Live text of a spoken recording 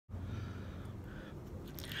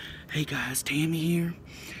Hey guys, Tammy here,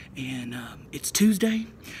 and it's Tuesday,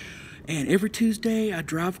 and every Tuesday I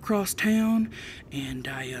drive across town and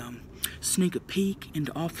I sneak a peek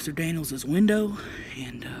into Officer Daniels' window,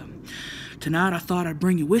 and tonight I thought I'd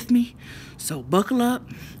bring you with me, so buckle up,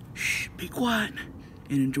 shh, be quiet,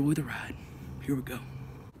 and enjoy the ride. Here we go.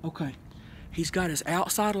 Okay, he's got his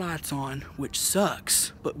outside lights on, which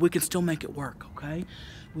sucks, but we can still make it work, okay?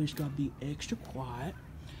 We just gotta be extra quiet.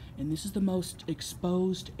 And this is the most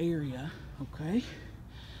exposed area, okay?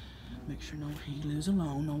 Make sure he lives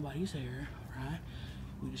alone, nobody's there, right?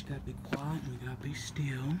 We just gotta be quiet and we gotta be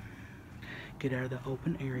still. Get out of the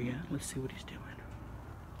open area. Let's see what he's doing.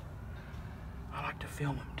 I like to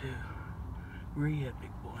film him too. Where you at,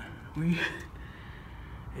 big boy? Where you at?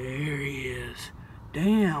 There he is.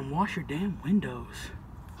 Damn, wash your damn windows.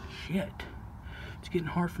 Shit. It's getting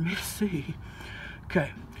hard for me to see.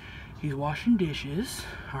 Okay. He's washing dishes,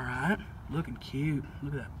 all right. Looking cute.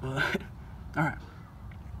 Look at that butt. All right.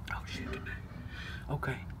 Oh, shit.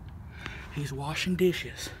 Okay. He's washing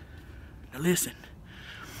dishes. Now, listen.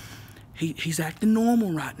 He's acting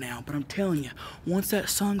normal right now, but I'm telling you, once that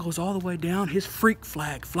sun goes all the way down, his freak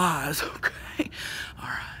flag flies, okay? All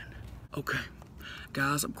right. Okay.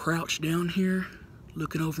 Guys, I'm crouched down here,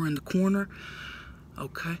 looking over in the corner,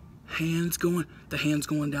 okay? The hand's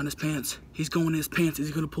going down his pants. He's going in his pants. Is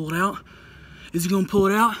he gonna pull it out? Is he gonna pull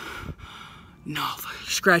it out? No,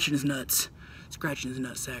 he's scratching his nuts. Scratching his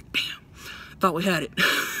nutsack. Damn. Thought we had it.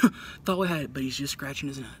 Thought we had it, but he's just scratching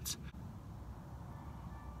his nuts.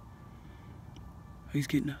 He's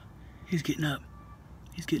getting up. He's getting up.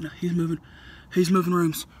 He's getting up. He's moving. He's moving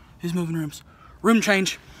rooms. He's moving rooms. Room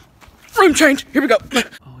change. Room change. Here we go.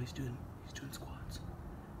 Oh, he's doing squats.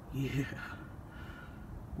 Yeah.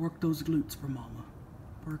 Work those glutes for mama.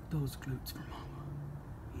 Work those glutes for mama.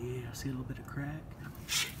 Yeah, I see a little bit of crack.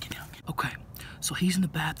 Shit, get down. Okay, so he's in the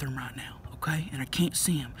bathroom right now, okay? And I can't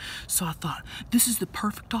see him. So I thought, this is the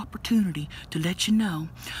perfect opportunity to let you know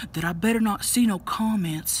that I better not see no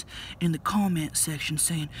comments in the comment section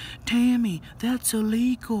saying, Tammy, that's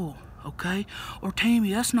illegal, okay? Or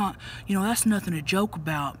Tammy, that's not, that's nothing to joke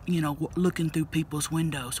about, looking through people's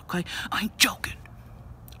windows, okay? I ain't joking,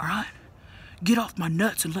 all right? Get off my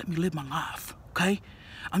nuts and let me live my life, okay?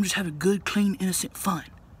 I'm just having good, clean, innocent fun.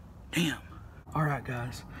 Damn. All right,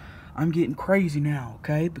 guys. I'm getting crazy now,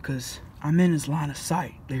 okay? Because I'm in his line of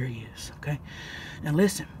sight. There he is, okay? Now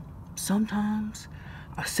listen, sometimes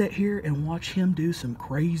I sit here and watch him do some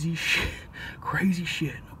crazy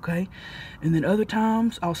shit, okay? And then other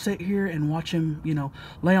times I'll sit here and watch him,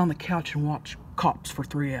 lay on the couch and watch Cops for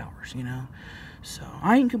 3 hours, So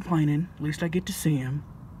I ain't complaining. At least I get to see him.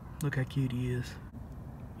 Look how cute he is.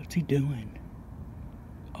 What's he doing?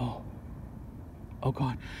 Oh. Oh,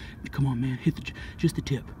 God. Come on, man. Hit just the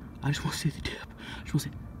tip. I just want to see the tip. I just want to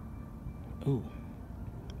see. Oh.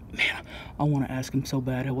 Man, I want to ask him so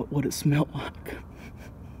bad what it smelled like.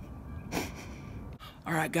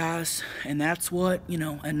 All right, guys. And that's what,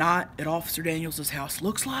 a night at Officer Daniels' house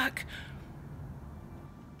looks like.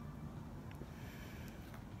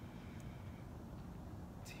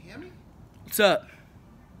 Tammy? What's up?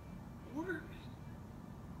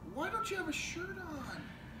 Why don't you have a shirt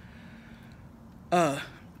on?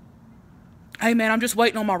 Hey man, I'm just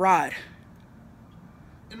waiting on my ride.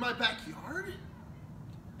 In my backyard?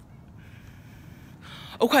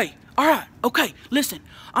 Okay, alright, okay, listen.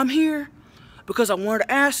 I'm here because I wanted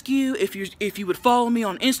to ask you if you would follow me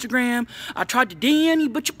on Instagram. I tried to DM you,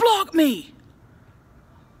 but you blocked me.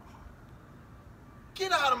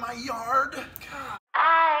 Get out of my yard. God.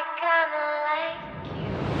 I kinda like you.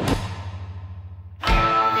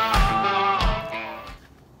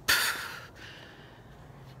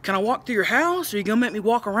 Can I walk through your house, or are you gonna make me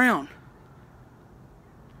walk around?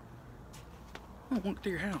 I wanna walk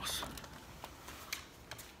through your house.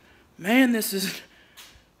 Man, this is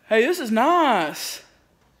nice.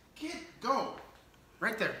 Go.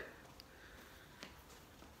 Right there.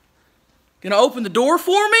 Gonna open the door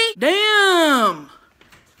for me? Damn!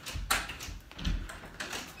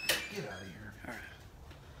 Get out of here. All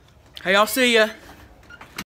right. Hey, I'll see ya.